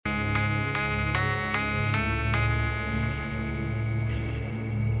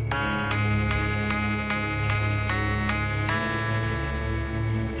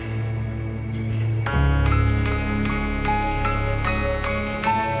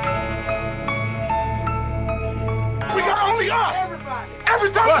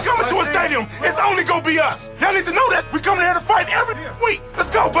Every time we come into a stadium, it's only gonna be us. Y'all need to know that. We coming here to fight every week.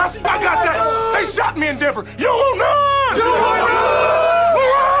 Let's go, Bussy. I got that. They shot me in Denver. You will not. You will not. We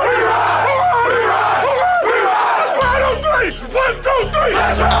ride. Let's ride on three. 1, 2, 3.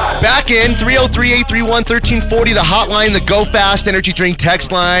 Let's ride. Back in 303-831-1340, the hotline, the Go Fast Energy Drink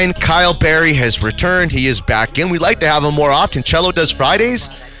text line. Kyle Berry has returned. He is back in. We'd like to have him more often. Cello does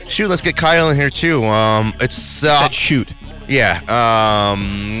Fridays. Shoot, let's get Kyle in here too. Shoot. Yeah.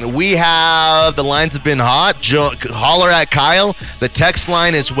 We have the lines have been hot. Holler at Kyle. The text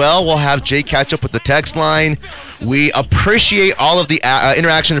line as well. We'll have Jay catch up with the text line. We appreciate all of the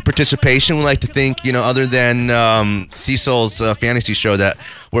interaction and participation. We like to think, other than Cecil's fantasy show, that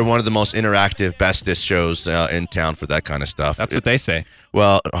we're one of the most interactive, bestest shows in town for that kind of stuff. That's what they say.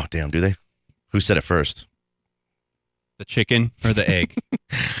 Well, oh damn, do they? Who said it first? The chicken or the egg?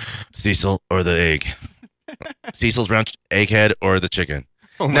 Cecil or the egg? Cecil's brown egghead or the chicken?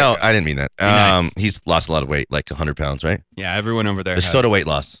 No, God. I didn't mean that. Nice. He's lost a lot of weight, like 100 pounds, right? Yeah, everyone over there has soda weight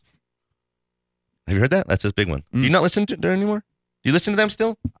loss. Have you heard that? That's his big one. Do you not listen to it anymore? Do you listen to them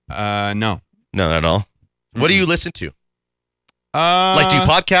still? No. No, not at all. What do you listen to? Like, do you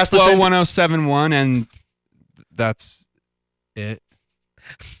podcast listen? 1071, and that's it.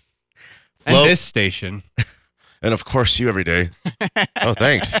 And this station. And of course, you every day. Oh,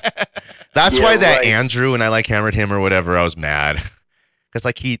 thanks. That's why that Andrew and I hammered him or whatever. I was mad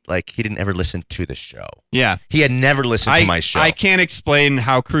because he didn't ever listen to the show. Yeah, he had never listened to my show. I can't explain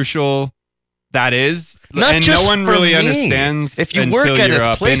how crucial that is. Not and just no one for really me. understands. If you work at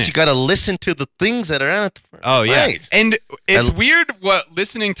a place, you got to listen to the things that are at the place. Oh yeah, and it's weird what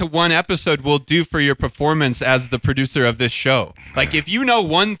listening to one episode will do for your performance as the producer of this show. Like, if you know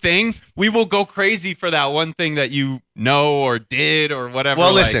one thing, we will go crazy for that one thing that you know or did or whatever.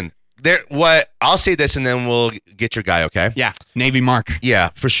 Well, listen, I'll say this, and then we'll get your guy. Okay? Yeah, Navy Mark. Yeah,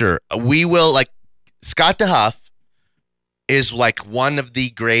 for sure. We will Scott DeHuff is one of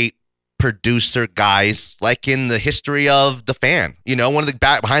the great producer guys in the history of the fan, one of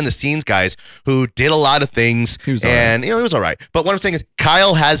the behind the scenes guys who did a lot of things, and it was all right. But what I'm saying is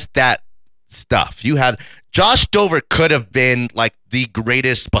Kyle has that stuff. You have Josh Dover could have been the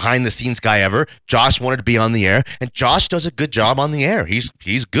greatest behind the scenes guy ever. Josh wanted to be on the air, and Josh does a good job on the air. He's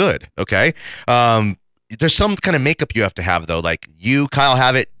good. Okay. There's some kind of makeup you have to have though. You, Kyle,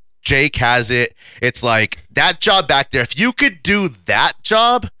 have it. Jake has it. It's that job back there. If you could do that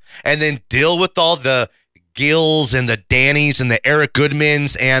job and then deal with all the Gills and the Dannys and the Eric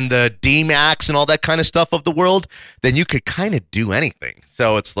Goodmans and the D-Max and all that kind of stuff of the world, then you could kind of do anything.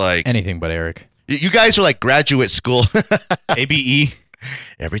 So it's anything but Eric. You guys are graduate school. ABE.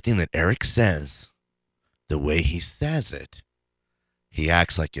 Everything that Eric says, the way he says it, he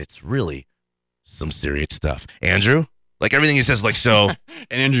acts like it's really some serious stuff. Andrew, everything he says so.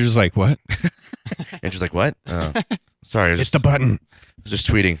 And Andrew's what? Andrew's what? Sorry. Hit the button. I was just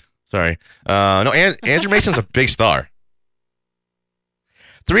tweeting. Sorry. No, Andrew Mason's a big star.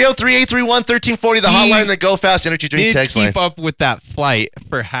 303-831-1340, the hotline, the Go Fast Energy Drink text line. Keep up with that flight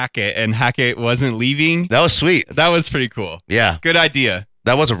for Hackett, and Hackett wasn't leaving. That was sweet. That was pretty cool. Yeah. Good idea.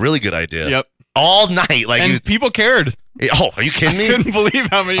 That was a really good idea. Yep. All night. And people cared. Oh, are you kidding me? I couldn't believe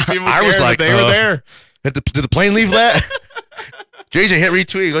how many people I cared was that they were there. Did the plane leave that? JJ, hit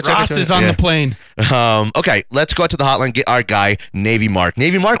retweet. Go check Ross is on the plane. Okay, let's go out to the hotline, get our guy, Navy Mark.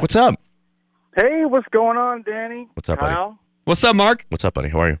 Navy Mark, what's up? Hey, what's going on, Danny? What's up, Kyle? buddy? What's up, Mark? What's up, buddy?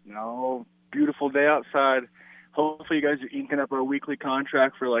 How are you? No, beautiful day outside. Hopefully you guys are inking up a weekly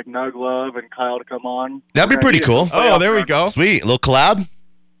contract for Nug Love and Kyle to come on. That'd be pretty cool. Oh, there we go. Sweet. A little collab?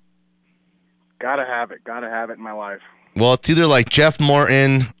 Gotta have it. Gotta have it in my life. Well, it's either Jeff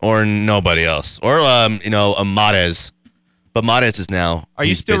Morton or nobody else. Or, Mahrez. But Mahrez is now. Are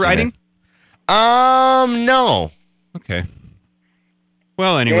you still writing? No. Okay.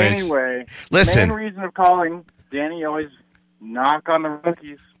 Well, anyways. Anyway, listen. The main reason of calling, Danny always knock on the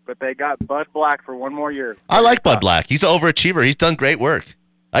rookies, but they got Bud Black for one more year. I like Bud Black. He's an overachiever. He's done great work.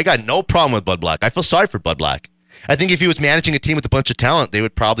 I got no problem with Bud Black. I feel sorry for Bud Black. I think if he was managing a team with a bunch of talent, they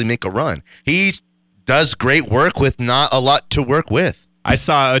would probably make a run. He does great work with not a lot to work with. I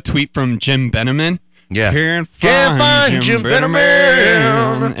saw a tweet from Jim Beneman. Yeah. Can't find Jim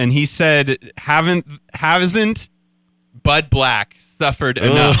Beneman. And he said, hasn't Bud Black suffered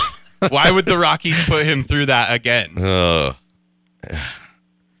enough? Why would the Rockies put him through that again?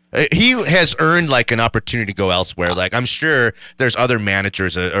 He has earned an opportunity to go elsewhere. I'm sure there's other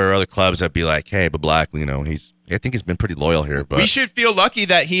managers or other clubs that'd be hey, but Black, I think he's been pretty loyal here. But we should feel lucky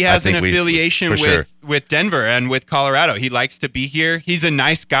that he has an affiliation with Denver and with Colorado. He likes to be here. He's a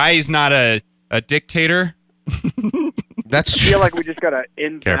nice guy. He's not a dictator. That's I true. feel like we just got to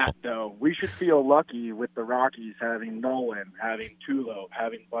end Careful. that, though. We should feel lucky with the Rockies having Nolan, having Tulo,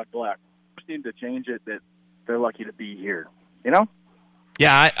 having Bud Black. We just need to change it that they're lucky to be here. You know?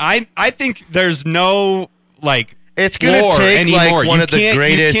 Yeah, I think there's no It's gonna floor take anymore. like one of the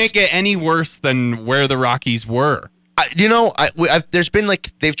greatest. You can't get any worse than where the Rockies were. There's been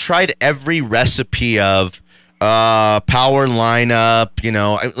they've tried every recipe of power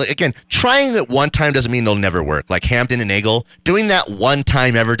lineup. Again, trying it one time doesn't mean it'll never work. Like Hampton and Nagel, doing that one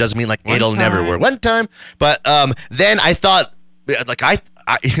time ever doesn't mean it'll never work. One time, but then I thought,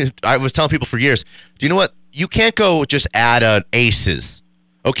 I was telling people for years, do you know what? You can't go just add aces.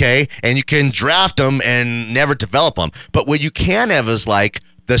 Okay, and you can draft them and never develop them. But what you can have is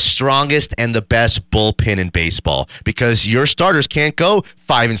the strongest and the best bullpen in baseball, because your starters can't go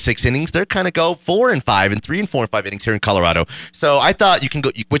 5 and 6 innings. They're kind of go 4 and 5 and 3 and 4 and 5 innings here in Colorado. So I thought you can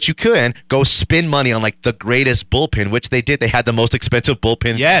go spend money on the greatest bullpen, which they did. They had the most expensive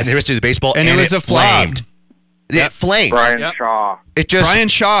bullpen in the history of baseball, and it was a flamed. flop. It flamed. Brian Shaw. Brian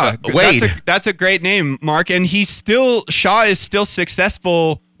Shaw. Wade. That's a great name, Mark. And Shaw is still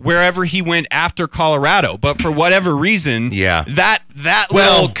successful wherever he went after Colorado. But for whatever reason, that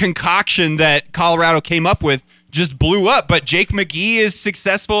little concoction that Colorado came up with just blew up. But Jake McGee is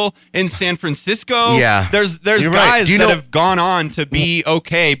successful in San Francisco. Yeah. There's You're guys right. that have gone on to be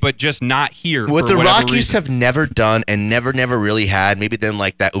okay, but just not here. What for the whatever Rockies reason. have never done and never really had, maybe then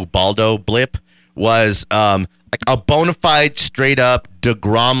that Ubaldo blip, was a bona fide, straight up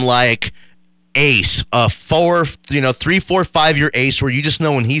DeGrom ace, a 3, 4, 5 year ace where you just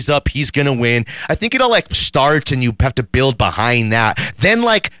know when he's up, he's gonna win. I think it all starts and you have to build behind that. Then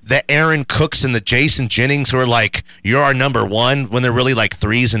the Aaron Cooks and the Jason Jennings who are you're our number one when they're really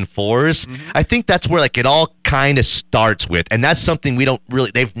 3s and 4s. Mm-hmm. I think that's where it all kind of starts with, and that's something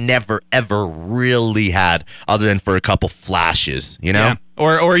they've never ever really had other than for a couple flashes, Yeah.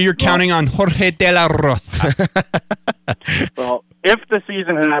 Or you're counting on Jorge De La Rosa. Well, if the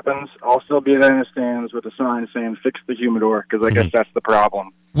season happens, I'll still be there in the stands with a sign saying "Fix the humidor," because I guess that's the problem.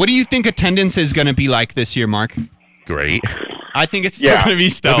 What do you think attendance is going to be like this year, Mark? Great. I think it's still going to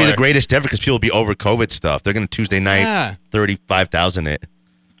be stellar. It'll be the greatest ever because people will be over COVID stuff. They're going to Tuesday night, 35,000 it.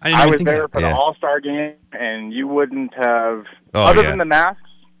 I was there for the All-Star game, and you wouldn't have, other than the masks,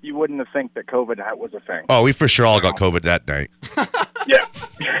 you wouldn't have think that COVID was a thing. Oh, we for sure all got COVID that night. Yeah.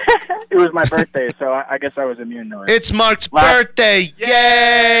 It was my birthday, so I guess I was immune to it. It's Mark's birthday. Yay!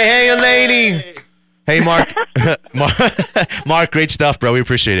 Hey, lady. Hey, Mark. Mark, great stuff, bro. We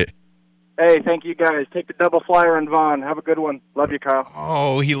appreciate it. Hey, thank you guys. Take the double flyer on Vaughn. Have a good one. Love you, Kyle.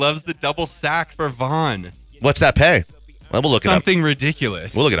 Oh, he loves the double sack for Vaughn. What's that pay? Well, we'll look it up. Something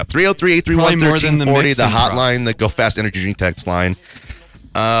ridiculous. We'll look it up. 303-831-1340, the hotline, the Go Fast Energy Drink text line.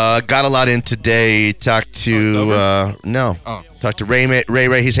 Got a lot in today. Talked to talked to Ray.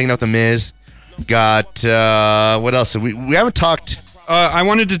 He's hanging out with the Miz. Got what else? We haven't talked. I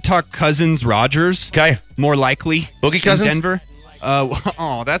wanted to talk Cousins Rogers. Okay, more likely Boogie Cousins, Denver.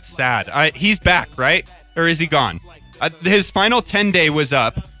 Oh, that's sad. He's back, right? Or is he gone? His final 10-day was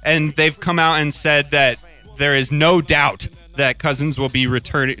up, and they've come out and said that there is no doubt that Cousins will be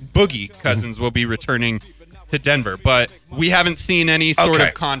returning. Boogie Cousins will be returning to Denver, but we haven't seen any sort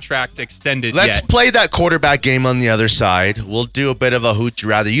of contract extended yet. Let's play that quarterback game on the other side. We'll do a bit of a who'd you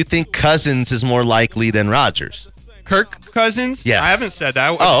rather. You think Cousins is more likely than Rodgers? Kirk Cousins? Yes. I haven't said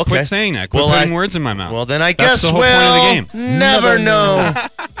that. Oh, okay. Quit saying that. Quit putting words in my mouth. Well, then I That's guess the whole point of the game. Never know.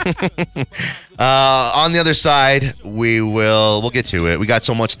 On the other side, we'll get to it. We got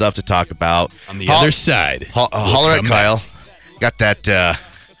so much stuff to talk about. On the other side, holler at Kyle. Got that.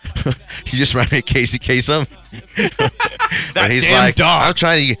 You just remind me of Casey Kasem. That he's damn like, dog. I'm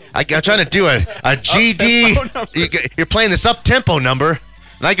trying to do a GD. You're playing this up tempo number,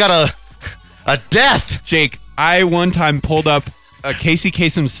 and I got a death. Jake, I one time pulled up a Casey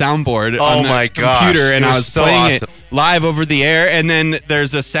Kasem soundboard on the computer, and I was playing it live over the air. And then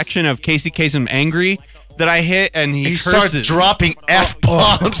there's a section of Casey Kasem angry that I hit, and he starts dropping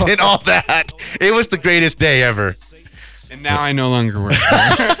F-bombs and all that. It was the greatest day ever. And now I no longer work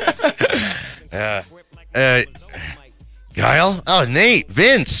there. Kyle? Oh, Nate,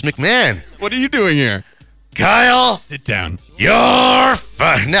 Vince, McMahon. What are you doing here? Kyle? Sit down. You're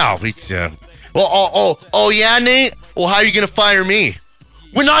fine. No, it's, yeah, Nate? Well, how are you going to fire me?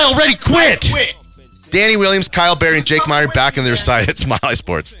 When I already quit. Danny Williams, Kyle Berry, and Jake Meyer back on their side at Smiley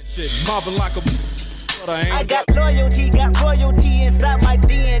Sports. I got loyalty, got royalty inside my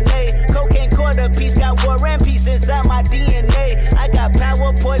DNA. Cocaine quarter piece, got war and peace inside my DNA. I got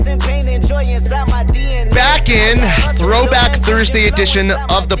power, poison, pain, and joy inside my DNA. Back in Throwback Thursday edition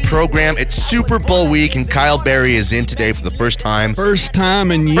of the program. It's Super Bowl week, and Kyle Berry is in today for the first time. First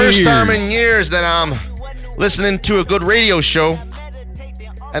time in years. First time in years that I'm listening to a good radio show,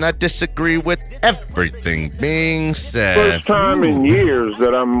 and I disagree with everything being said. First time in years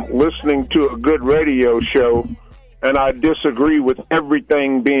that I'm listening to a good radio show, and I disagree with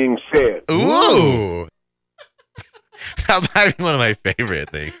everything being said. Ooh. That might be one of my favorite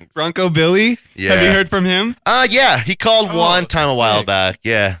things. Bronco Billy? Yeah. Have you heard from him? Yeah. He called one time a while back.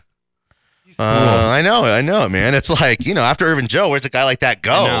 Yeah. Cool. I know it, man. It's like, after Irvin Joe, where's a guy like that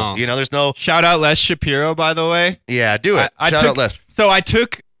go? There's no... Shout out Les Shapiro, by the way. Yeah, do it. Shout out Les. So I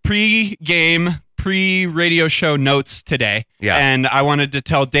took pre-game, pre-radio show notes today. Yeah. And I wanted to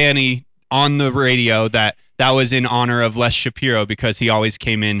tell Danny on the radio that was in honor of Les Shapiro because he always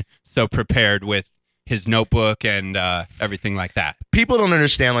came in so prepared with his notebook and everything like that. People don't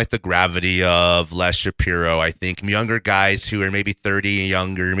understand the gravity of Les Shapiro. I think younger guys who are maybe 30 and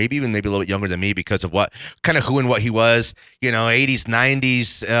younger, maybe a little bit younger than me because of who and what he was, 80s,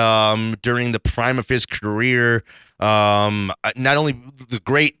 90s, during the prime of his career. Not only the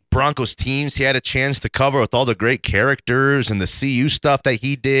great Broncos teams he had a chance to cover with all the great characters and the CU stuff that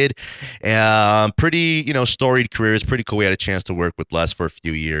he did. Pretty, storied career. It's pretty cool. We had a chance to work with Les for a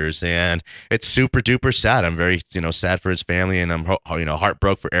few years, and it's super duper sad. I'm very, sad for his family, and I'm,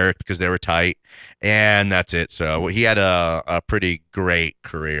 heartbroken for Eric because they were tight, and that's it. So he had a pretty great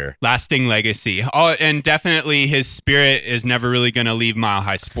career. Lasting legacy. Oh, and definitely his spirit is never really going to leave Mile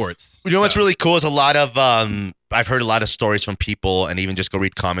High Sports. What's really cool is a lot of, I've heard a lot of stories from people, and even just go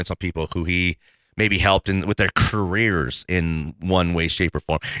read comments on people who he maybe helped with their careers in one way, shape, or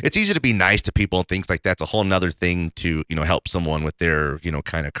form. It's easy to be nice to people and things like that. It's a whole nother thing to, help someone with their,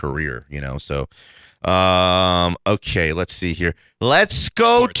 kind of career, So, okay, let's see here. Let's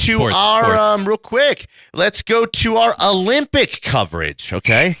go to our, real quick, let's go to our Olympic coverage,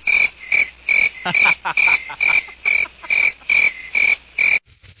 okay?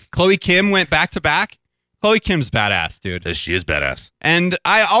 Chloe Kim went back-to-back. Chloe Kim's badass, dude. She is badass. And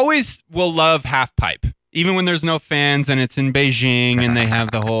I always will love half pipe, even when there's no fans and it's in Beijing and they have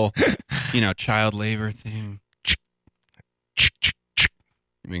the whole, child labor thing. You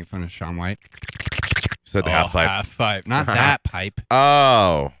making fun of Shaun White? Said the half pipe. Half pipe, not that pipe.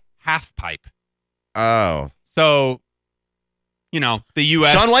 Oh. Half pipe. Oh. So, the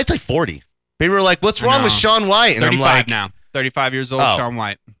U.S. Shaun White's 40. People were like, "What's wrong with Shaun White?" And 35 I'm like, now. 35 years old, Shaun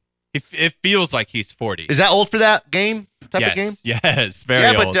White. It feels like he's 40. Is that old for that game? Type of game? Yes, very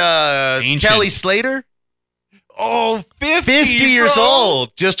old. Yeah, but Kelly Slater? Oh, 50 years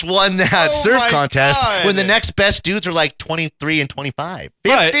old. Just won that surf contest when the God. next best dudes are 23 and 25. 50?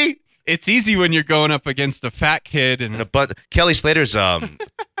 But it's easy when you're going up against a fat kid. But Kelly Slater's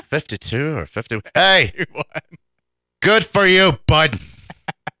 52 or 50. Hey, good for you, bud.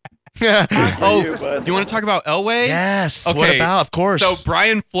 You want to talk about Elway? Yes. Okay. What about? Of course. So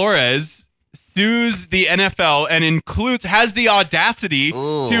Brian Flores sues the NFL and has the audacity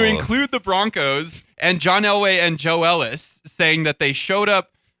to include the Broncos and John Elway and Joe Ellis, saying that they showed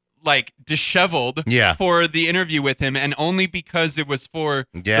up disheveled for the interview with him, and only because it was for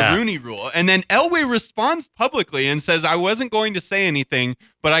the Rooney Rule. And then Elway responds publicly and says, "I wasn't going to say anything,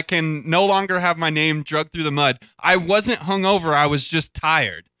 but I can no longer have my name dragged through the mud. I wasn't hungover. I was just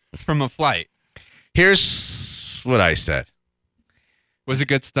tired from a flight." Here's what I said. Was it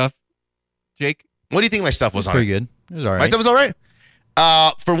good stuff, Jake? What do you think my stuff was on? Pretty good. It was all right. My stuff was all right?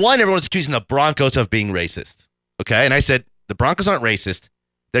 For one, everyone's accusing the Broncos of being racist. Okay? And I said, the Broncos aren't racist.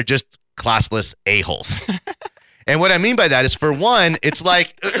 They're just classless a-holes. And what I mean by that is, for one, it's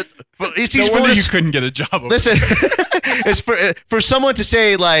like... no wonder you couldn't get a job over Listen, it's for someone to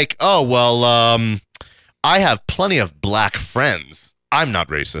say, "Oh, well, I have plenty of black friends. I'm not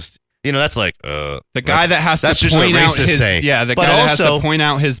racist." That's the guy that has to point out his has to point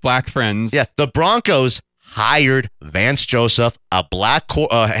out his black friends. Yeah, the Broncos hired Vance Joseph, a black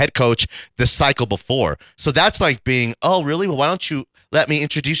head coach, the cycle before. So that's like being, "Oh, really? Well, why don't you let me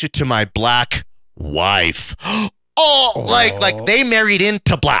introduce you to my black wife?" Like they married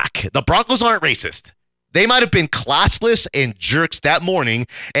into black. The Broncos aren't racist. They might have been classless and jerks that morning,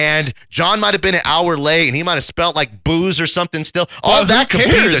 and John might have been an hour late, and he might have spelled booze or something still. All that could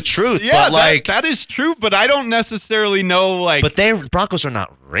be the truth. Yeah, but that is true, but I don't necessarily know, But the Broncos are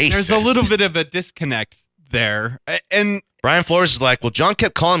not racist. There's a little bit of a disconnect there. And Brian Flores is like, "Well, John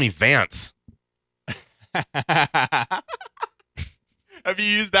kept calling me Vance." Have you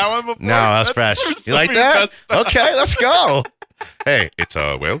used that one before? No, that's fresh. You like that? Okay, let's go. Hey, it's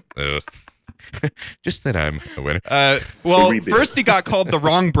just that I'm a winner. Well, first he got called the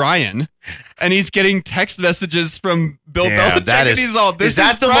wrong Brian, and he's getting text messages from Bill Belichick. That he's all, is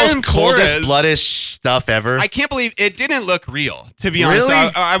that the Brian most coldest, Flores. bloodish stuff ever? I can't believe it didn't look real. To be honest, Really?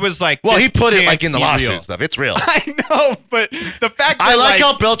 I was like, well, this he put it can't like in the be lawsuit real. stuff. It's real. I know, but the fact that I like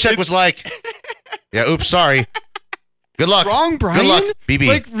how Belichick was like, "Yeah, oops, sorry. Good luck. Wrong Brian. Good luck, BB."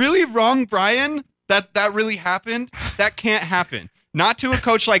 Like really wrong Brian. That really happened. That can't happen. Not to a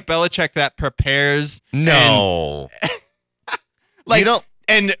coach like Belichick that prepares. No. Like, you don't.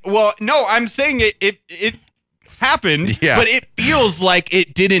 And well, no, I'm saying it happened, Yeah. but it feels like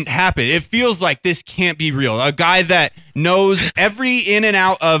it didn't happen. It feels like this can't be real. A guy that knows every in and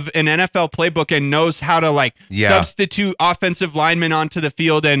out of an NFL playbook and knows how to substitute offensive linemen onto the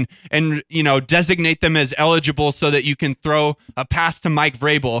field and designate them as eligible so that you can throw a pass to Mike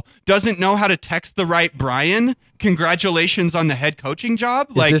Vrabel, doesn't know how to text the right Brian. Congratulations on the head coaching job.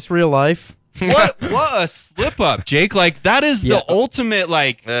 Is this real life? What a slip up, Jake. Like that is the ultimate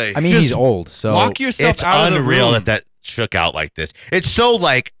Hey. I mean, he's old, so walk yourself It's out of the unreal room. that shook out like this. It's so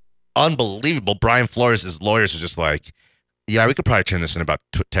unbelievable. Brian Flores' lawyers are just like, yeah, we could probably turn this in about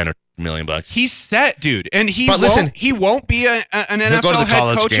 $10 million. He's set, dude, and he won't be an He'll go to NFL the head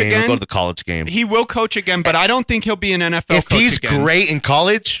college coach game. again. He'll go to the college game. He will coach again, but I don't think he'll be an NFL If coach he's again. great in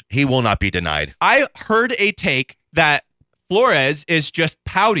college, he will not be denied. I heard a take that Flores is just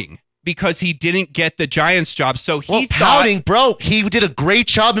pouting because he didn't get the Giants job. So he pouting, bro. He did a great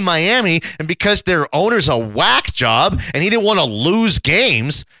job in Miami, and because their owner's a whack job, and he didn't want to lose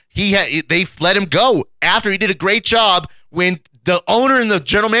games, they let him go after he did a great job when the owner and the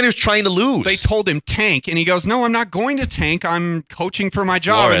general manager's trying to lose. They told him tank, and he goes, "No, I'm not going to tank. I'm coaching for my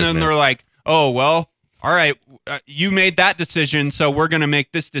job." Flores, and then they're like, "Oh, well, all right, you made that decision, so we're going to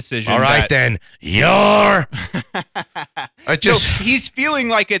make this decision." All right, then. You're... So he's feeling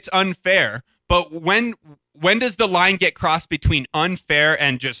like it's unfair, but when does the line get crossed between unfair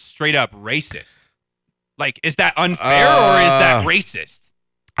and just straight up racist? Like, is that unfair or is that racist?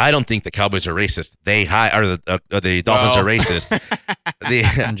 I don't think the Cowboys are racist. The Dolphins are racist.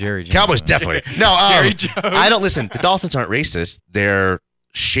 And Jerry Jones. Cowboys definitely. No, Jerry Jones. I don't listen. The Dolphins aren't racist. They're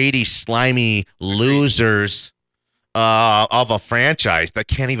shady, slimy losers of a franchise that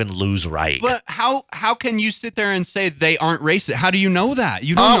can't even lose right. But how can you sit there and say they aren't racist? How do you know that?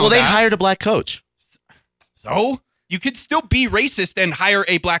 You don't know they that. hired a black coach. So you could still be racist and hire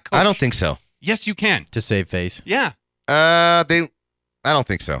a black coach. I don't think so. Yes, you can. To save face. Yeah. I don't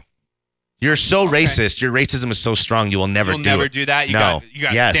think so. You're so racist. Your racism is so strong. You will never You'll do never it. do that. You No.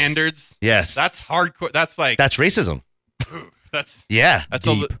 got Yes. standards. Yes. That's hardcore. That's like That's racism. that's Yeah.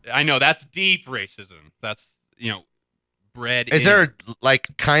 Deep. I know that's deep racism. That's bred. Is in. there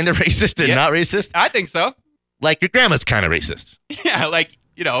kind of racist and Yeah. not racist? I think so. Like your grandma's kind of racist. Yeah, like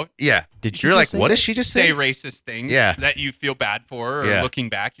Yeah. Did you You're like, just say what that? did she just say say? racist things. Yeah. That you feel bad for, or Yeah. looking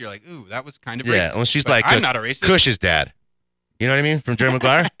back, you're like, ooh, that was kind of Yeah. racist. Well, she's But like, I'm not a racist. Cush's dad. You know what I mean? From Jerry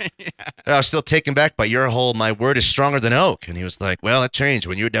Maguire. I was still taken back by your whole, my word is stronger than oak. And he was like, well, it changed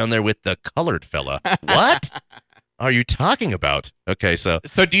when you were down there with the colored fella. What are you talking about? Okay, so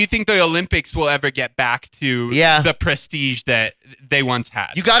So do you think the Olympics will ever get back to the prestige that they once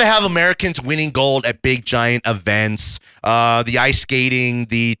had? you got to have Americans winning gold at big, giant events. The ice skating,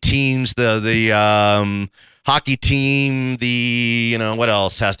 the teams, the hockey team, what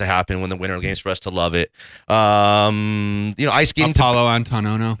else has to happen when the Winter Games for us to love it? Ice skating. Apollo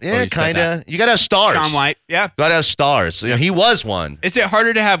Antonono. Yeah, kind of. You got to have stars. John White. Yeah. Got to have stars. He was one. Is it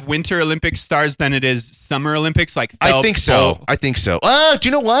harder to have Winter Olympic stars than it is Summer Olympics? Like I Phelps, think so. Bolt? I think so. Do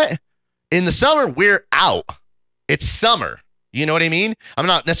you know what? In the summer, we're out. It's summer. You know what I mean? I'm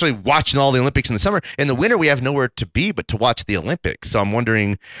not necessarily watching all the Olympics in the summer. In the winter, we have nowhere to be but to watch the Olympics. So I'm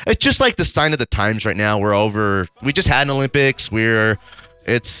wondering, it's just like the sign of the times right now. We're over. We just had an Olympics. I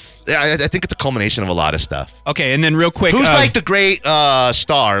think it's a culmination of a lot of stuff. Okay, and then real quick. Who's like the great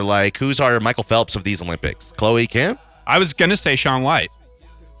star? Like, who's our Michael Phelps of these Olympics? Chloe Kim? I was going to say Shaun White.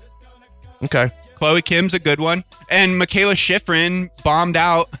 Okay. Chloe Kim's a good one. And Michaela Schifrin bombed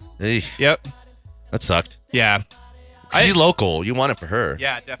out. Eesh, Yep. that sucked. Yeah. She's local. You want it for her.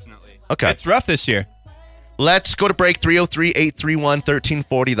 Yeah, definitely. Okay. It's rough this year. Let's go to break.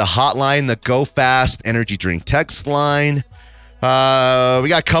 303-831-1340. The hotline, the Go Fast Energy Drink text line. We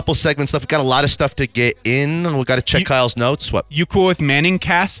got a couple segments left. We got a lot of stuff to get in. We got to check Kyle's notes. What? You cool with Manning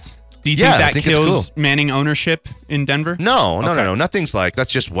cast? Do you Yeah, I think think that it's kills cool. Manning ownership in Denver? No. Okay. Nothing's like,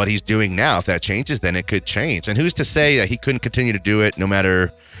 that's just what he's doing now. If that changes, then it could change. And who's to say that he couldn't continue to do it no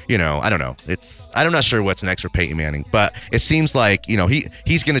matter I don't know. I'm not sure what's next for Peyton Manning, but it seems like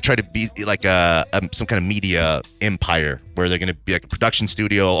he's going to try to be like some kind of media empire where they're going to be like a production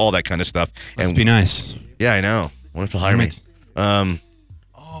studio, all that kind of stuff. Must be nice. Yeah, I know. What if they'll hire me?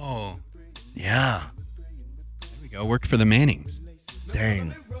 Oh, yeah. There we go. Work for the Mannings.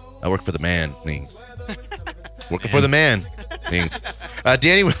 Dang. I work for the Mannings. Working for the Mannings.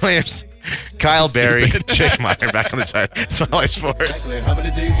 Danny Williams, Kyle Berry, Jake Meyer back on the side. Smiley Sports.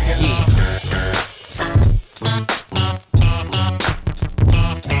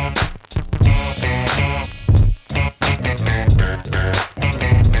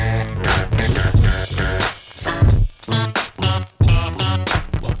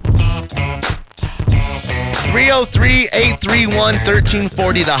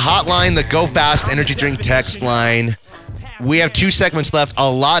 303-831-1340, the hotline, the Go Fast Energy Drink text line. We have 2 segments left. A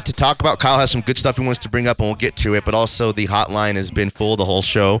lot to talk about. Kyle has some good stuff he wants to bring up, and we'll get to it. But also, the hotline has been full the whole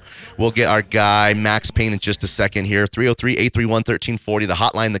show. We'll get our guy, Max Payne, in just a second here. 303-831-1340, the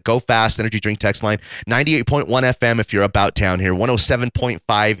hotline, the Go Fast Energy Drink text line. 98.1 FM if you're about town here. 107.5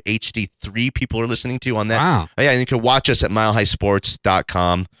 HD3 people are listening to on that. Wow. Yeah, and you can watch us at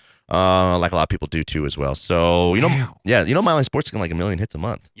milehighsports.com. Like a lot of people do too as well. So, Wow. Mile High Sports is getting like 1 million hits a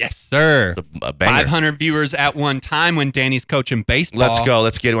month. Yes, sir. It's a banger. 500 viewers at one time when Danny's coaching baseball. Let's go.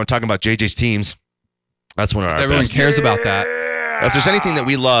 Let's get it. We're talking about JJ's teams. That's one of our Everyone best. cares about that. If there's anything that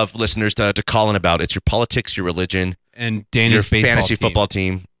we love, listeners, to call in about, it's your politics, your religion, And Danny's your baseball fantasy team. football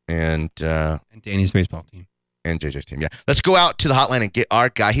team, and Danny's baseball team. and JJ's team. Yeah. Let's go out to the hotline and get our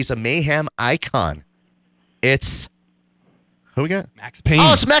guy. He's a mayhem icon. It's who we got? Max Payne.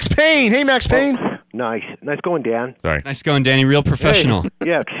 Oh, it's Max Payne. Hey, Max Payne. Nice going, Dan. Sorry. Nice going, Danny. Real professional. Hey,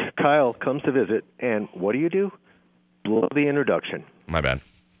 yeah, Kyle comes to visit, and what do? Blow the introduction. My bad.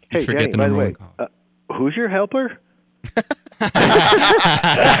 Hey, forget Danny, the by the number way, one who's your helper? Good.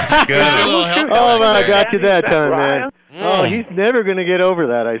 Oh, man, I got you that time, man. Oh, he's never going to get over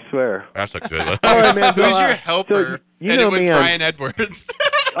that, I swear. That's a good one. All right, man. Who's so, your helper? you and know it was me, Ryan Edwards.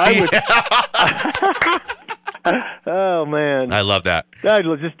 I would. Oh, man. I love that. That's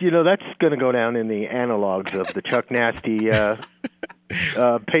going to go down in the analogs of the Chuck Nasty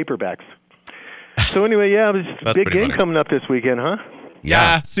paperbacks. So anyway, yeah, it was a big game coming up this weekend, huh?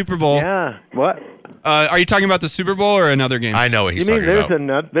 Yeah, Super Bowl. Yeah. What? Are you talking about the Super Bowl or another game? I know what he's You mean talking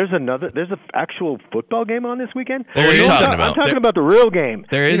about. there's an actual football game on this weekend? What are you talking about? I'm talking about the real game.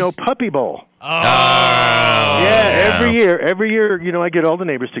 There is. Puppy Bowl. Oh. Yeah, every year, I get all the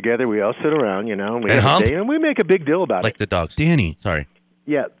neighbors together. We all sit around, and we And have hump? a day, and we make a big deal about Like it. the dogs. Danny. Sorry.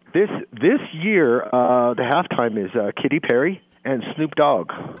 Yeah, this year, the halftime is Katy Perry and Snoop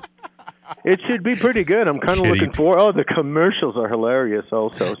Dogg. It should be pretty good. I'm kind of looking for. Oh, the commercials are hilarious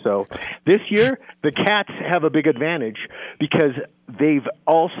also. So this year, the Cats have a big advantage because they've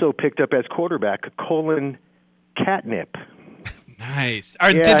also picked up as quarterback Colin Catnip. Nice.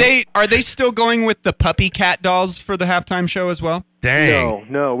 Are they still going with the puppy cat dolls for the halftime show as well? Dang.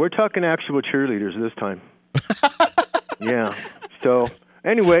 No, we're talking actual cheerleaders this time. Yeah. So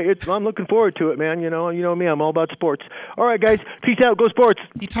anyway, I'm looking forward to it, man. You know me, I'm all about sports. All right, guys, peace out. Go Sports.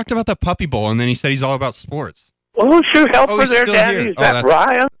 He talked about the puppy bowl, and then he said he's all about sports. Well, who's your helper he's there, still Danny? here. Is that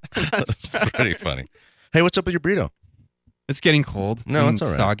Ryan? That's pretty funny. Hey, what's up with your burrito? It's getting cold. No, and it's all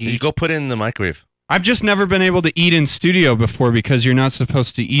right. Soggy. You go put it in the microwave. I've just never been able to eat in studio before because you're not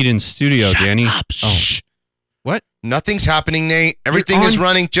supposed to eat in studio, Danny. Up. Oh. Shh. What? Nothing's happening, Nate. Everything is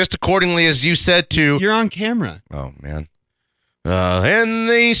running just accordingly as you said to. You're on camera. Oh, man. And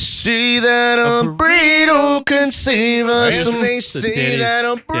they see that a burrito can save us. And they see that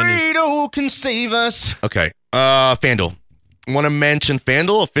a burrito can save us. Okay. FanDuel. Want to mention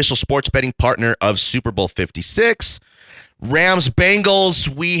FanDuel, official sports betting partner of Super Bowl 56. Rams Bengals.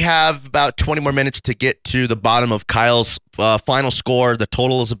 We have about 20 more minutes to get to the bottom of Kyle's final score. The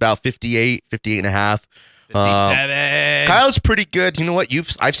total is about 58 and a half. 57. Kyle's pretty good. You know what?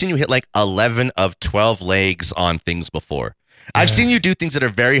 I've seen you hit like 11 of 12 legs on things before. I've seen you do things that are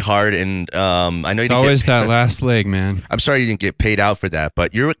very hard, and I know you didn't Always that last leg, man. I'm sorry you didn't get paid out for that,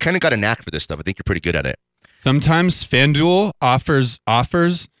 but you're kind of got a knack for this stuff. I think you're pretty good at it. Sometimes FanDuel offers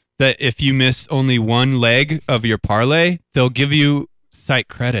that if you miss only one leg of your parlay, they'll give you site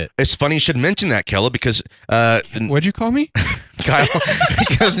credit. It's funny you should mention that, Kella, because What'd you call me? Kyle,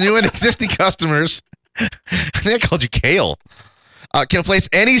 because new and existing customers, I think I called you Kale, can place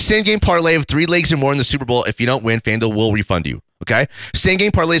any same-game parlay of 3 legs or more in the Super Bowl. If you don't win, FanDuel will refund you. Okay?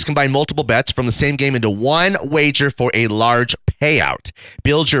 Same-game parlays combine multiple bets from the same game into one wager for a large payout.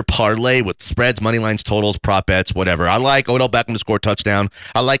 Build your parlay with spreads, money lines, totals, prop bets, whatever. I like Odell Beckham to score a touchdown.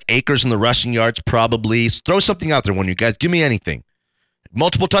 I like Akers in the rushing yards, probably. Throw something out there, one of you guys. Give me anything.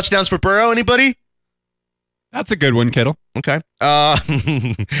 Multiple touchdowns for Burrow. Anybody? That's a good one, Kittle. Okay.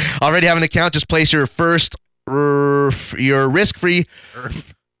 Already have an account? Just place your your risk-free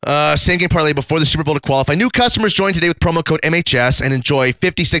same-game parlay before the Super Bowl to qualify. New customers join today with promo code MHS and enjoy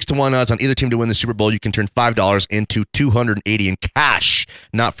 56-1 odds on either team to win the Super Bowl. You can turn $5 into $280 in cash,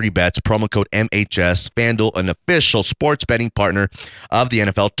 not free bets. Promo code MHS. FanDuel, an official sports betting partner of the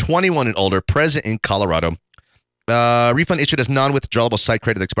NFL. 21 and older, present in Colorado. Refund issued as non-withdrawable site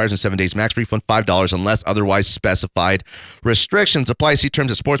credit that expires in 7 days. Max refund $5 unless otherwise specified. Restrictions apply. See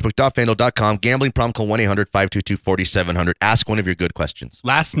terms at sportsbook.fanduel.com. Gambling problem, call 1-800-522-4700. Ask one of your good questions.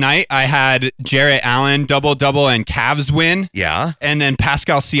 Last night, I had Jarrett Allen double-double and Cavs win. Yeah. And then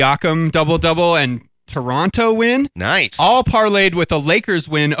Pascal Siakam double-double and Toronto win. Nice. All parlayed with a Lakers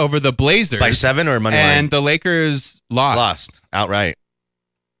win over the Blazers. By 7 or money line? And the Lakers lost. Lost. Outright.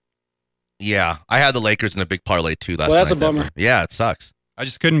 Yeah, I had the Lakers in a big parlay too last night. Well, that's a bummer. Yeah, it sucks. I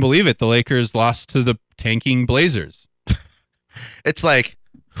just couldn't believe it. The Lakers lost to the tanking Blazers. It's like,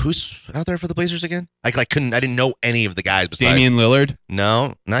 who's out there for the Blazers again? I didn't know any of the guys besides Damian Lillard.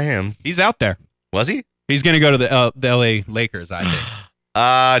 No, not him. He's out there. Was he? He's going to go to the LA Lakers, I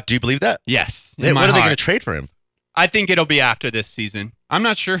think. Do you believe that? Yes. What are they going to trade for him? I think it'll be after this season. I'm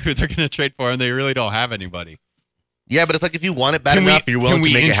not sure who they're going to trade for, and they really don't have anybody. Yeah, but it's like if you want it bad enough, you're willing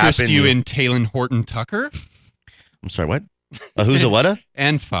to make it happen. Can we interest you in Taylon Horton Tucker? I'm sorry, what? Who's a what?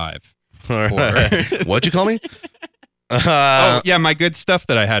 And 5. What'd you call me? Yeah, my good stuff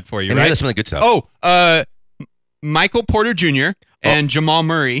that I had for you, right? Some of the good stuff. Michael Porter Jr. and Jamal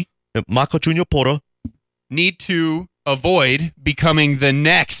Murray Michael Jr. Porter need to avoid becoming the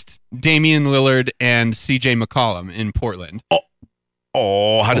next Damian Lillard and CJ McCollum in Portland.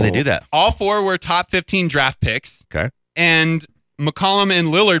 How do they do that? All 4 were top 15 draft picks. Okay. And McCollum and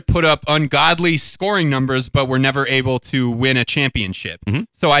Lillard put up ungodly scoring numbers, but were never able to win a championship. Mm-hmm.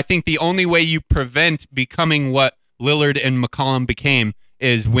 So I think the only way you prevent becoming what Lillard and McCollum became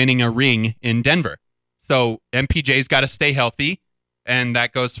is winning a ring in Denver. So MPJ's got to stay healthy, and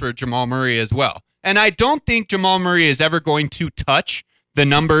that goes for Jamal Murray as well. And I don't think Jamal Murray is ever going to touch the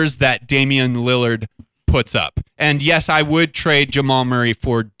numbers that Damian Lillard puts up. And yes, I would trade Jamal Murray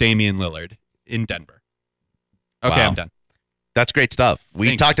for Damian Lillard in Denver. Okay, Wow. I'm done. That's great stuff. We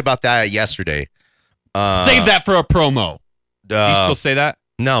Thanks. talked about that yesterday. Save that for a promo. Do you still say that?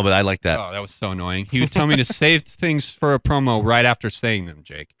 No, but I like that. Oh, that was so annoying. He would tell me to save things for a promo right after saying them,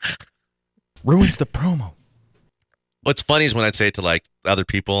 Jake. Ruins the promo. What's funny is when I'd say it to like other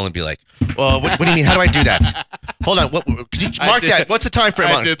people and be like, "Well, what do you mean? How do I do that? Hold on, could you mark that? What's the time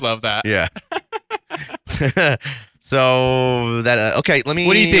frame on it?" I did love that. Yeah. So that okay. Let me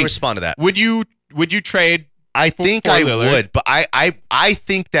What do you think? respond to that. Would you trade? I think for I Lillard? would, but I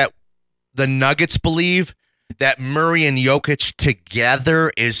think that the Nuggets believe that Murray and Jokic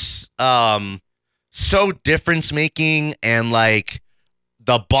together is so difference making and like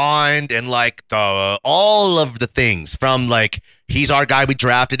the bond and like the all of the things from like he's our guy, we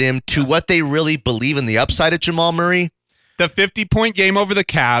drafted him, to what they really believe in the upside of Jamal Murray. The 50-point game over the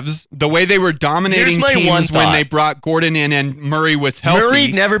Cavs, the way they were dominating Here's my one teams when thought. they brought Gordon in and Murray was healthy. Murray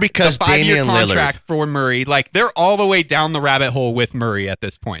never because the 5-year Damian contract Lillard. for Murray, like they're all the way down the rabbit hole with Murray at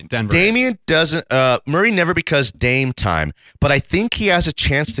this point. Denver. Damian doesn't. Murray never because Dame time, but I think he has a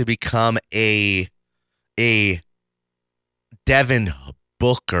chance to become a Devin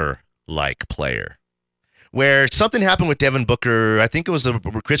Booker like player. Where something happened with Devin Booker, I think it was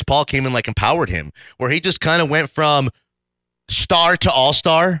where Chris Paul came and like empowered him, where he just kind of went from star to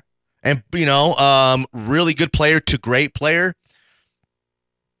all-star and, really good player to great player.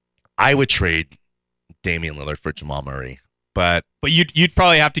 I would trade Damian Lillard for Jamal Murray, but you'd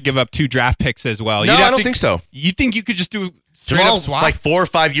probably have to give up 2 draft picks as well. No, I don't think so. You think you could just do straight up Jamal's swap? like 4 or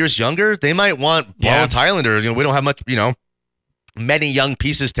 5 years younger. They might want Bones Highland, or we don't have much, many young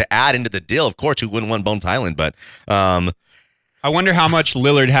pieces to add into the deal. Of course, who wouldn't want Bones Highland? But I wonder how much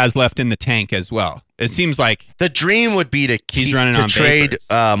Lillard has left in the tank as well. It seems like the dream would be to trade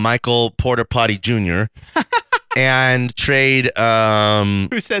Michael Porter Potty Jr. and trade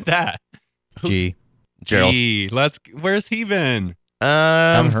who said that? G. Gerald. Gee, where's he been?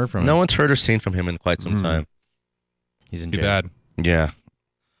 Haven't heard from him. No one's heard or seen from him in quite some time. He's in Too jail. bad. Yeah.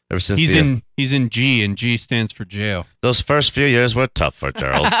 Ever since He's in G, and G stands for jail. Those first few years were tough for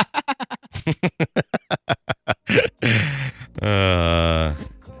Gerald.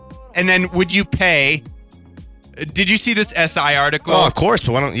 And then would you pay? Did you see this SI article? Oh, of course.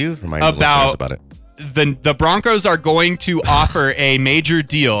 But why don't you remind the listeners about it? The Broncos are going to offer a major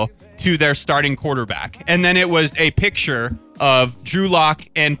deal to their starting quarterback. And then it was a picture of Drew Lock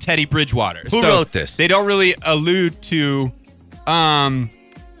and Teddy Bridgewater. Who wrote this? They don't really allude to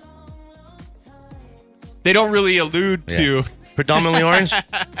They don't really allude to Predominantly orange?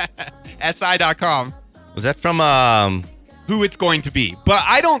 SI.com. Was that from who it's going to be. But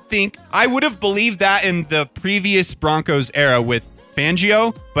I don't think I would have believed that in the previous Broncos era with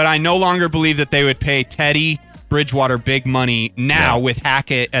Fangio, but I no longer believe that they would pay Teddy Bridgewater big money now with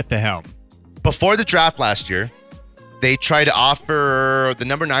Hackett at the helm. Before the draft last year, they tried to offer the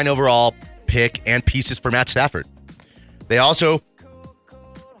number 9 overall pick and pieces for Matt Stafford. They also,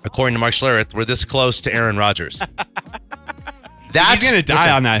 according to Mark Schlereth, were this close to Aaron Rodgers. He's gonna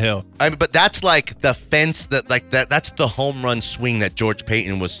die on that hill. But that's like the fence that's the home run swing that George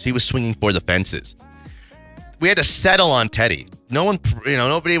Payton was swinging for the fences. We had to settle on Teddy.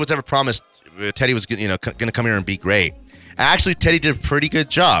 Nobody was ever promised Teddy was going to come here and be great. Actually, Teddy did a pretty good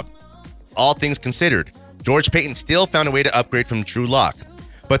job, all things considered. George Payton still found a way to upgrade from Drew Lock,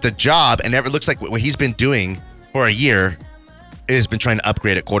 but the job, and it looks like what he's been doing for a year, has been trying to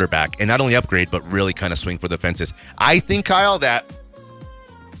upgrade at quarterback, and not only upgrade, but really kind of swing for the fences. I think, Kyle, that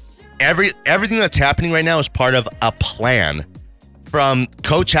everything that's happening right now is part of a plan from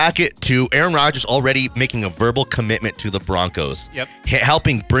Coach Hackett to Aaron Rodgers already making a verbal commitment to the Broncos. Yep.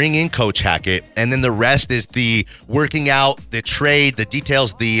 Helping bring in Coach Hackett, and then the rest is the working out, the trade, the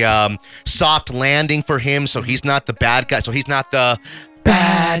details, the soft landing for him so he's not the bad guy, so he's not the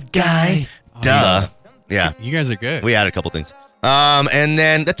bad guy. Duh. Yeah. You guys are good. We added a couple things. And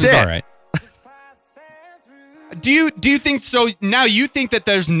then that's it. All right. Do you think so? Now you think that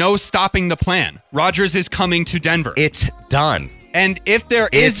there's no stopping the plan. Rodgers is coming to Denver. It's done. And if there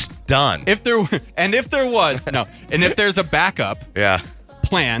it's done. If there's a backup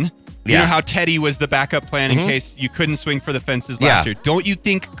plan, you know how Teddy was the backup plan in case you couldn't swing for the fences last year. Don't you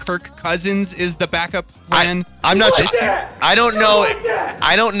think Kirk Cousins is the backup plan? I'm not sure. I don't know.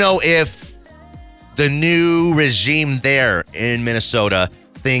 I don't know if the new regime there in Minnesota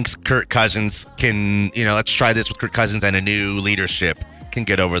thinks Kirk Cousins can, let's try this with Kirk Cousins and a new leadership can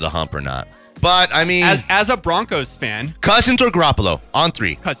get over the hump or not. But, I mean... As a Broncos fan... Cousins or Garoppolo? On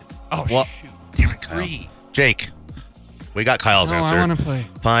 3. Cousins. Oh, shoot. Damn it, Kyle. 3. Jake, we got Kyle's answer. I want to play.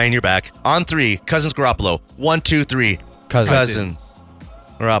 Fine, you're back. On 3, Cousins, Garoppolo. 1, 2, 3. Cousins.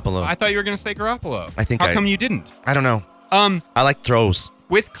 Garoppolo. I thought you were going to say Garoppolo. How come you didn't? I don't know. I like throws.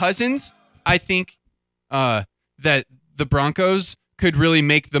 With Cousins, I think that the Broncos could really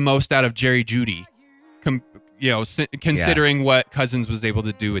make the most out of Jerry Jeudy, considering what Cousins was able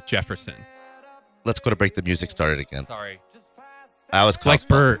to do with Jefferson. Let's go to break. The music started again. Sorry. That was Kyle's fault.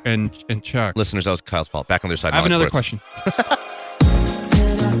 Bert and Chuck. Listeners, that was Kyle's fault. Back on their side. I have another question.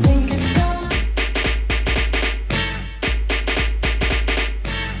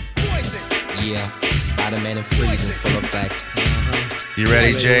 Yeah, Spider-Man and freezing full effect. You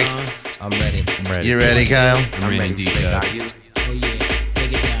ready, Jake? I'm ready. You ready, Kyle? I'm ready. Oh yeah,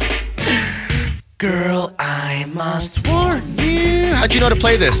 take it down. Girl, I must warn you. How'd you know to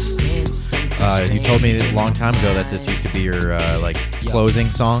play this? You told me a long time ago that this used to be your closing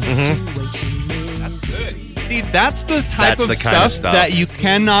song. That's good. See, that's the type of stuff that you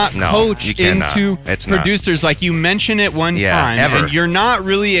cannot coach into producers. Like you mention it one time, and you're not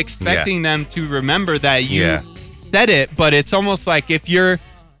really expecting them to remember that you said it. But it's almost like if you're,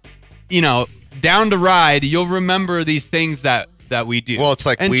 down to ride, you'll remember these things that we do. Well, it's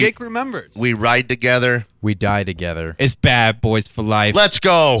like Jake remembers. We ride together. We die together. It's Bad Boys for Life. Let's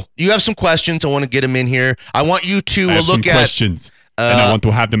go. You have some questions. I want to get them in here. I want you to I have look some at questions, and I want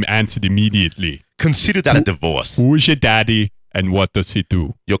to have them answered immediately. Consider that a divorce. Who is your daddy, and what does he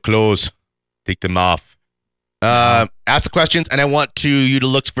do? Your clothes. Take them off. Ask the questions, and I want you to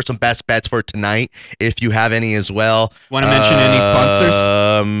look for some best bets for tonight, if you have any as well. Want to mention any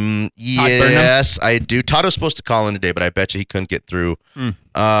sponsors? Yes, I do. Todd was supposed to call in today, but I bet you he couldn't get through.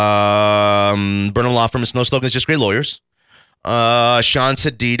 Burnham Law Firm. It's no slogans, just great lawyers. Sean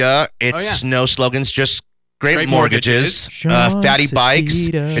Sedita. It's no slogans, just great mortgages. Fatty Bikes.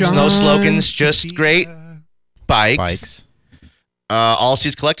 It's no slogans, just great bikes. All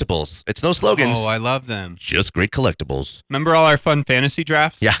C's Collectibles. It's no slogans. Oh, I love them. Just great collectibles. Remember all our fun fantasy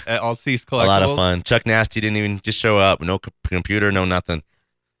drafts? Yeah. At All C's Collectibles? A lot of fun. Chuck Nasty didn't even just show up. No computer, no nothing.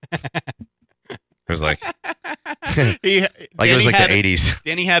 It was like... it was like the 80s.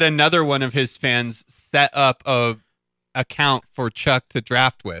 Danny had another one of his fans set up a account for Chuck to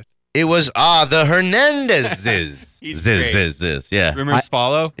draft with. It was the Hernandezes. Yeah. Rumors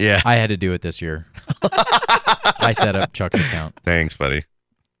follow? Yeah. I had to do it this year. I set up Chuck's account. Thanks, buddy.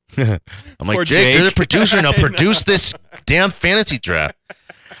 I'm like, Jake, you're the producer now. Produce this damn fantasy draft.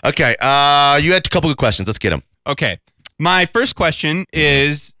 Okay. You had a couple good questions. Let's get them. Okay. My first question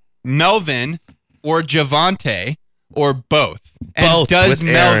is Melvin or Javonte, or both? And Both does with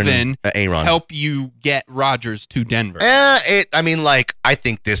Aaron, Melvin Aaron. help you get Rodgers to Denver? I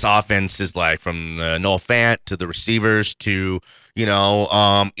think this offense is like from Noah Fant to the receivers to,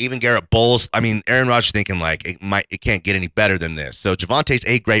 even Garrett Bowles. I mean, Aaron Rodgers thinking like it can't get any better than this. So Javante's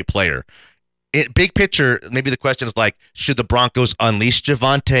a great player. Big picture, maybe the question is like, should the Broncos unleash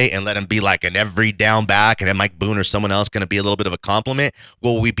Javonte and let him be like an every down back, and then Mike Boone or someone else going to be a little bit of a compliment?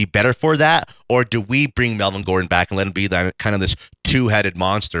 Will we be better for that, or do we bring Melvin Gordon back and let him be that kind of this two-headed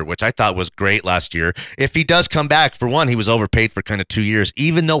monster, which I thought was great last year? If he does come back, for one, he was overpaid for kind of 2 years,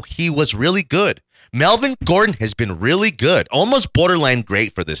 even though he was really good. Melvin Gordon has been really good, almost borderline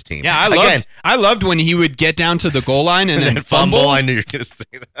great for this team. Yeah, I loved when he would get down to the goal line and then fumble. I knew you were going to say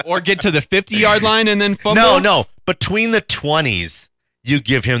that. Or get to the 50-yard line and then fumble. No. Between the 20s, you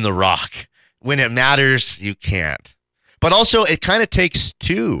give him the rock. When it matters, you can't. But also, it kind of takes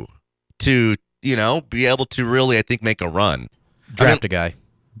two to, be able to really, I think, make a run. Draft a guy.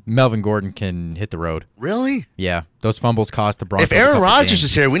 Melvin Gordon can hit the road. Really? Yeah. Those fumbles cost the Broncos. If Aaron Rodgers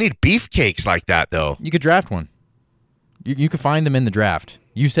is here, we need beefcakes like that, though. You could draft one. You could find them in the draft.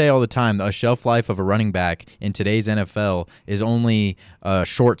 You say all the time a shelf life of a running back in today's NFL is only a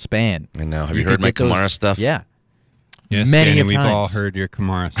short span. I know. Have you heard my Kamara stuff? Yeah. Yes, many Danny, of we've times. all heard your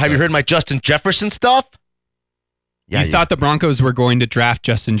Kamara stuff. Have you heard my Justin Jefferson stuff? Yeah, you thought the Broncos were going to draft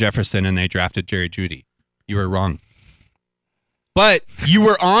Justin Jefferson and they drafted Jerry Jeudy. You were wrong. But you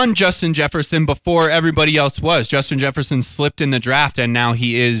were on Justin Jefferson before everybody else was. Justin Jefferson slipped in the draft, and now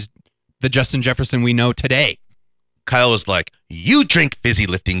he is the Justin Jefferson we know today. Kyle was like, you drink fizzy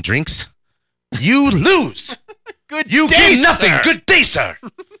lifting drinks. You lose. Good you day, get nothing. sir. Good day, sir.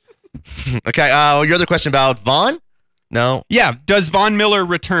 Okay, your other question about Vaughn? No. Yeah, does Von Miller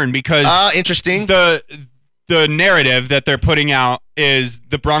return? Because interesting. The narrative that they're putting out is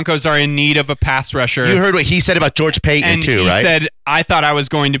the Broncos are in need of a pass rusher. You heard what he said about George Payton, too, right? He said, I thought I was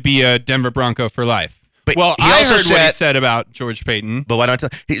going to be a Denver Bronco for life. But well, he I also heard what he said- said about George Payton. But why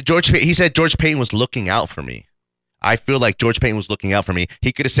don't he said George Payton was looking out for me. I feel like George Payton was looking out for me.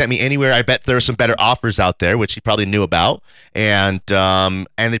 He could have sent me anywhere. I bet there were some better offers out there, which he probably knew about. And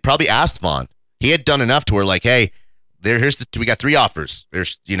they probably asked Vaughn. He had done enough to where like, hey, we got 3 offers.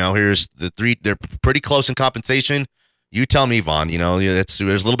 Here's the 3. They're pretty close in compensation. You tell me, Vaughn. There's a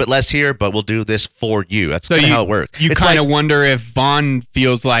little bit less here, but we'll do this for you. That's kind of how it works. You kind of wonder if Vaughn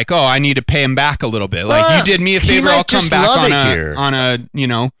feels like, I need to pay him back a little bit. Like, you did me a favor, I'll come back on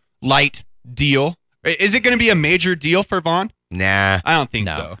a light deal. Is it going to be a major deal for Vaughn? Nah. I don't think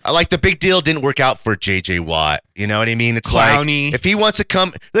so. I like the big deal didn't work out for J.J. Watt. You know what I mean? It's Clowney. like, if he wants to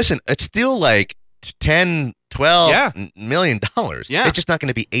come, listen, it's still like 10, 12 million dollars. Yeah. It's just not going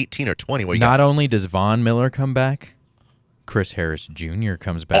to be 18 or 20. Not only does Von Miller come back, Chris Harris Jr.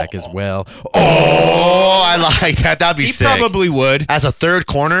 comes back as well. Oh, I like that. That'd be sick. He probably would. As a third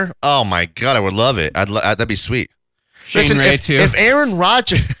corner? Oh, my God. I would love it. That'd be sweet. Shane Ray, too. If Aaron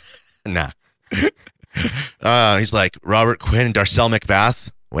Rodgers... nah. He's like, Robert Quinn and Darcel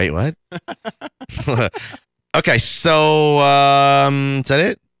McBath. Wait, what? Okay, so is that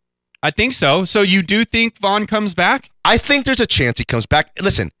it? I think so. So you do think Vaughn comes back? I think there's a chance he comes back.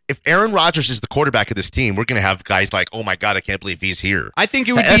 Listen, if Aaron Rodgers is the quarterback of this team, we're going to have guys like, oh my God, I can't believe he's here. I think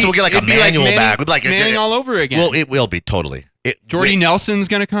it would We'll get like a manual back. We'd like Manning all over again. Well, it will be totally. Jordy Nelson's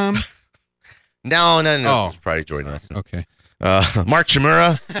going to come? No. Oh. It's probably Jordy Nelson. Okay. Mark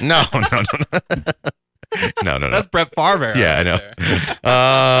Chimura? No. No. That's Brett Favre. Yeah, I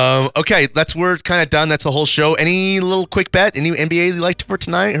know. Okay, we're kind of done. That's the whole show. Any little quick bet? Any NBA you like for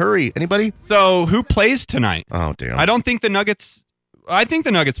tonight? Hurry. Anybody? So who plays tonight? Oh, damn. I think the Nuggets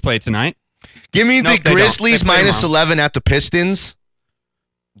play tonight. Give me the Grizzlies They play minus tomorrow. 11 at the Pistons.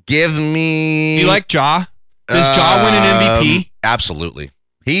 Give me... Do you like Ja? Does Ja win an MVP? Absolutely.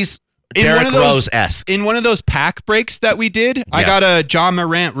 He's In one Derrick of those- Rose-esque. In one of those pack breaks that we did, I got a Ja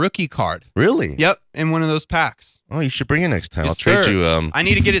Morant rookie card. Really? Yep, in one of those packs. Oh, you should bring it next time. Yes, I'll trade sir. you... I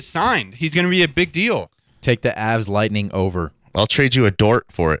need to get it signed. He's going to be a big deal. Take the Avs Lightning over. I'll trade you a Dort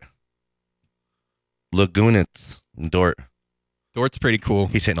for it. Lagunitz. Dort. Dort's pretty cool.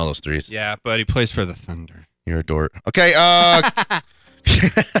 He's hitting all those threes. Yeah, but he plays for the Thunder. You're a Dort. Okay,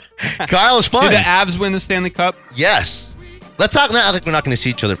 Kyle is fun. Did the Avs win the Stanley Cup? Yes. Let's talk. I think we're not going to see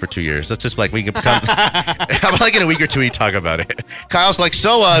each other for 2 years. Let's just like we can become. I'm like in a week or two we talk about it. Kyle's like,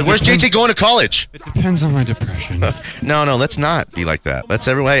 so where's JJ going to college? It depends on my depression. No, let's not be like that. Let's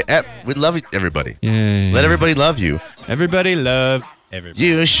everybody. We love everybody. Yeah. Let everybody love you. Everybody love everybody.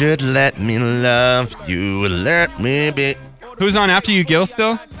 You should let me love you. Let me be. Who's on after you, Gil?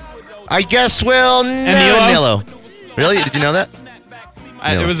 Still? I guess we'll Nilo? Really? Did you know that?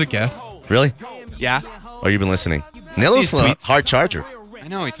 It was a guess. Really? Yeah. Oh, you've been listening. Nilla's a hard charger. I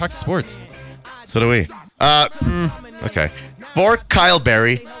know, he talks sports. So do we. Okay. For Kyle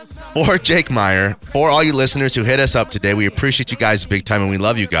Berry, for Jake Meyer, for all you listeners who hit us up today, we appreciate you guys big time, and we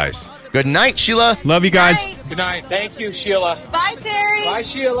love you guys. Good night, Sheila. Love you guys. Good night. Thank you, Sheila. Bye, Terry. Bye,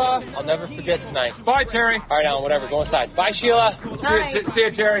 Sheila. I'll never forget tonight. Bye, Terry. All right, Alan, whatever. Go inside. Bye, Sheila. See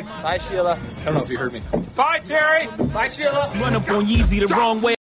you, Terry. Bye, Sheila. I don't know if you heard me. Bye, Terry. Bye, Sheila. Run up on Yeezy the wrong way.